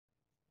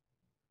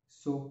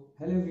Hello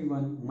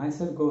everyone,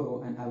 myself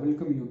Gaurav and I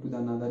welcome you to the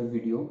another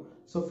video.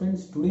 So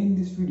friends, today in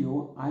this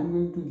video, I am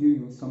going to give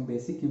you some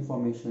basic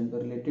information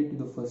related to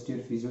the first year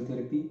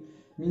physiotherapy.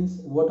 Means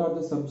what are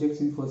the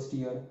subjects in first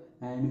year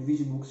and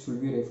which books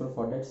should we refer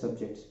for that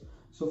subjects.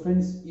 So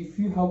friends, if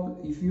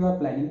you are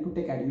planning to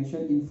take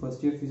admission in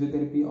first year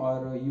physiotherapy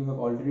or you have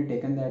already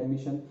taken the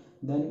admission,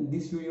 then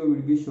this video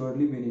will be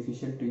surely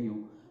beneficial to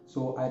you.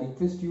 So I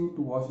request you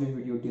to watch the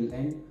video till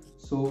end.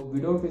 So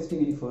without wasting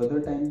any further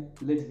time,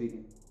 let's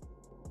begin.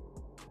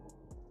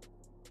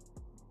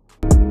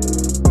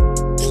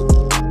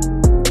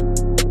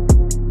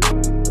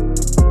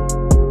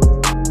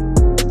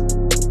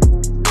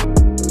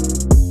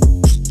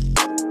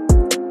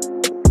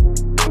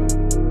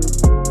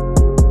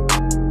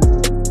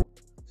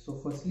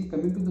 Firstly,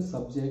 coming to the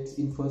subjects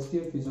in first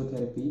year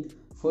physiotherapy,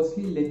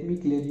 firstly let me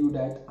clear you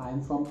that I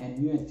am from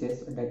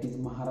MUHS, that is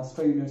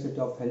Maharashtra University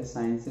of Health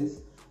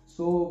Sciences.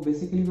 So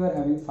basically we are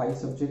having 5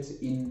 subjects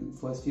in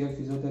first year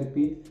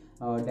physiotherapy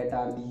that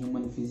are the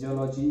human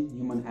physiology,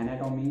 human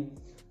anatomy,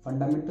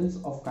 fundamentals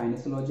of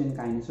kinesiology and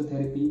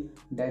kinesiotherapy,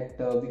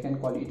 that we can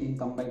call it in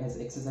combined as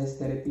exercise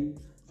therapy,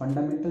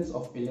 fundamentals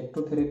of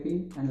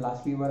electrotherapy, and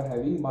lastly we are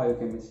having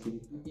biochemistry.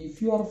 If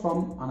you are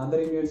from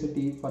another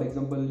university, for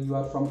example you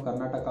are from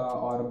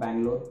Karnataka or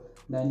Bangalore,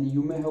 then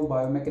you may have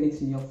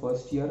biomechanics in your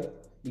first year,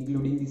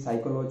 including the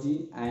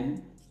psychology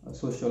and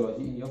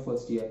sociology in your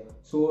first year.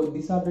 So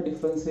these are the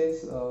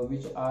differences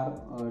which are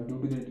due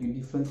to the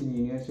difference in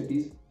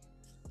universities.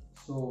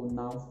 So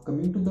now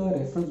coming to the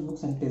reference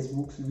books and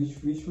textbooks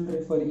which we should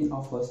refer in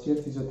our first year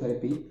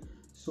physiotherapy.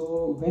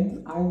 So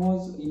when I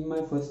was in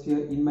my first year,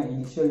 in my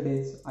initial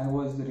days, I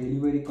was really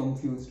very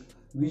confused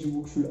which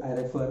book should I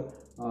refer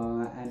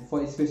and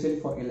for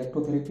especially for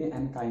electrotherapy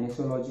and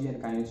kinesiology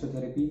and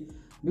kinesiotherapy,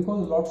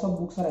 because lots of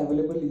books are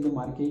available in the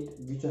market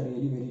which are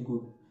really very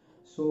good.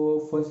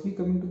 So firstly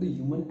coming to the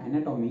human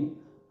anatomy,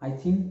 I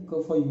think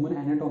for human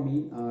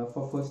anatomy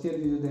for first year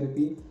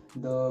physiotherapy,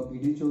 the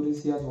BD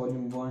Chaurasia's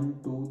volume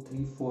 1, 2,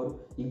 3, 4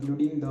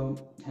 including the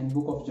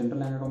Handbook of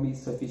General Anatomy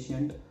is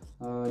sufficient.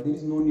 There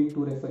is no need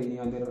to refer any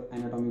other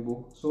anatomy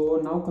book.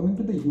 So now coming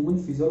to the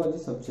human physiology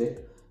subject,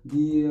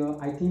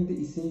 I think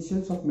the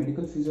Essentials of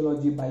Medical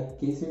Physiology by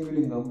K.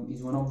 Sembulingam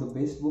is one of the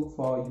best book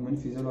for human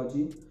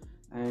physiology.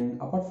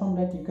 And apart from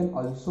that, you can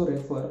also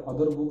refer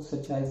other books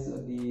such as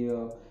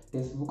the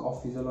Textbook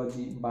of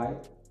Physiology by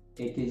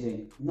A.K.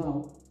 Jain.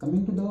 Now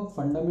coming to the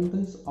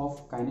fundamentals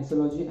of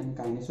kinesiology and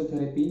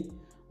kinesiotherapy.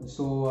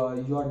 So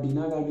your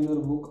Dina Gardiner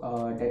book,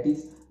 that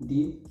is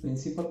the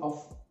principle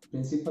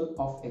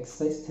of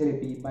exercise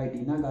therapy by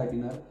Dina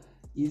Gardiner,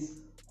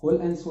 is whole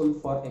and soul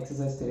for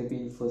exercise therapy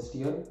in first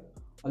year.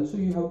 Also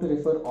you have to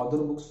refer other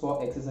books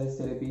for exercise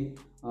therapy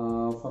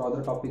for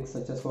other topics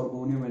such as for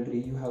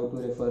goniometry you have to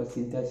refer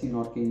Cynthia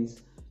Norkins,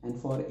 and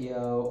for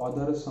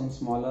other some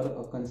smaller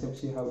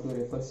concepts you have to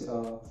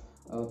refer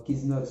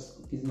Kisner's,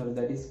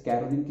 that is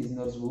Caroline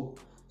Kisner's book.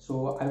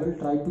 So I will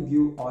try to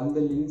give all the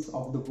links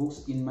of the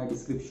books in my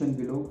description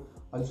below.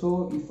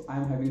 Also, if I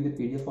am having the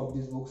PDF of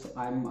these books,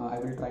 I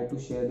will try to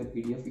share the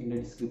PDF in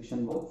the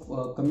description box.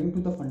 Coming to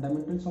the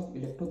fundamentals of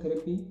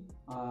electrotherapy,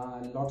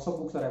 lots of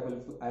books are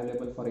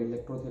available for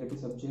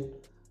electrotherapy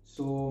subject.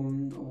 So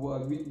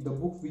the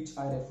book which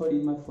I referred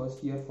in my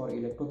first year for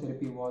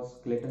electrotherapy was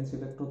Clayton's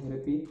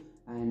Electrotherapy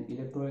and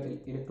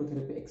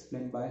Electrotherapy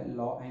Explained by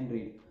Law and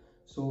Reed.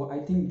 So I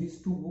think these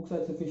 2 books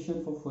are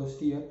sufficient for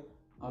first year.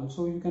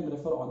 Also you can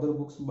refer other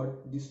books,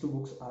 but these 2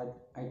 books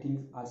I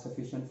think are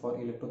sufficient for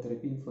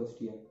electrotherapy in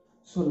first year.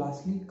 So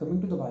lastly,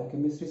 coming to the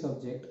biochemistry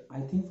subject,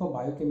 I think for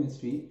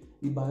biochemistry,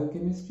 the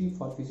biochemistry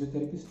for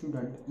physiotherapy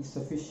student is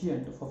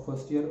sufficient for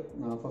first year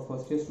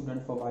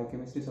student for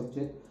biochemistry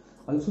subject.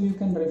 Also you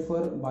can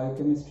refer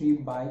biochemistry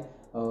by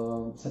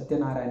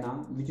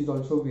Satyanarayana, which is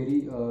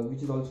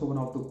also one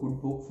of the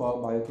good book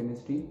for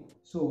biochemistry.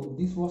 So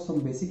this was some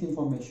basic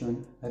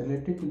information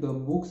related to the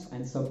books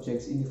and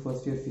subjects in the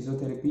first year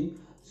physiotherapy.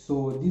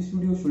 So this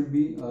video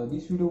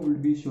will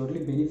be surely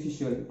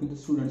beneficial to the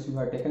students who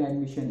have taken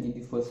admission in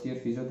the first year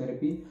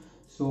physiotherapy.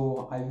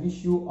 So I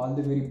wish you all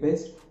the very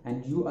best,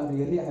 and you are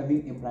really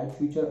having a bright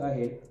future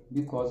ahead,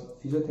 because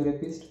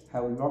physiotherapists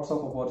have lots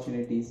of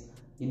opportunities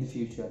in the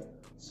future.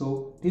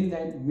 So till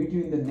then, meet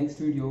you in the next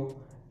video.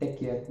 Take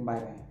care. Bye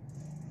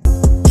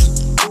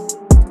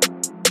bye.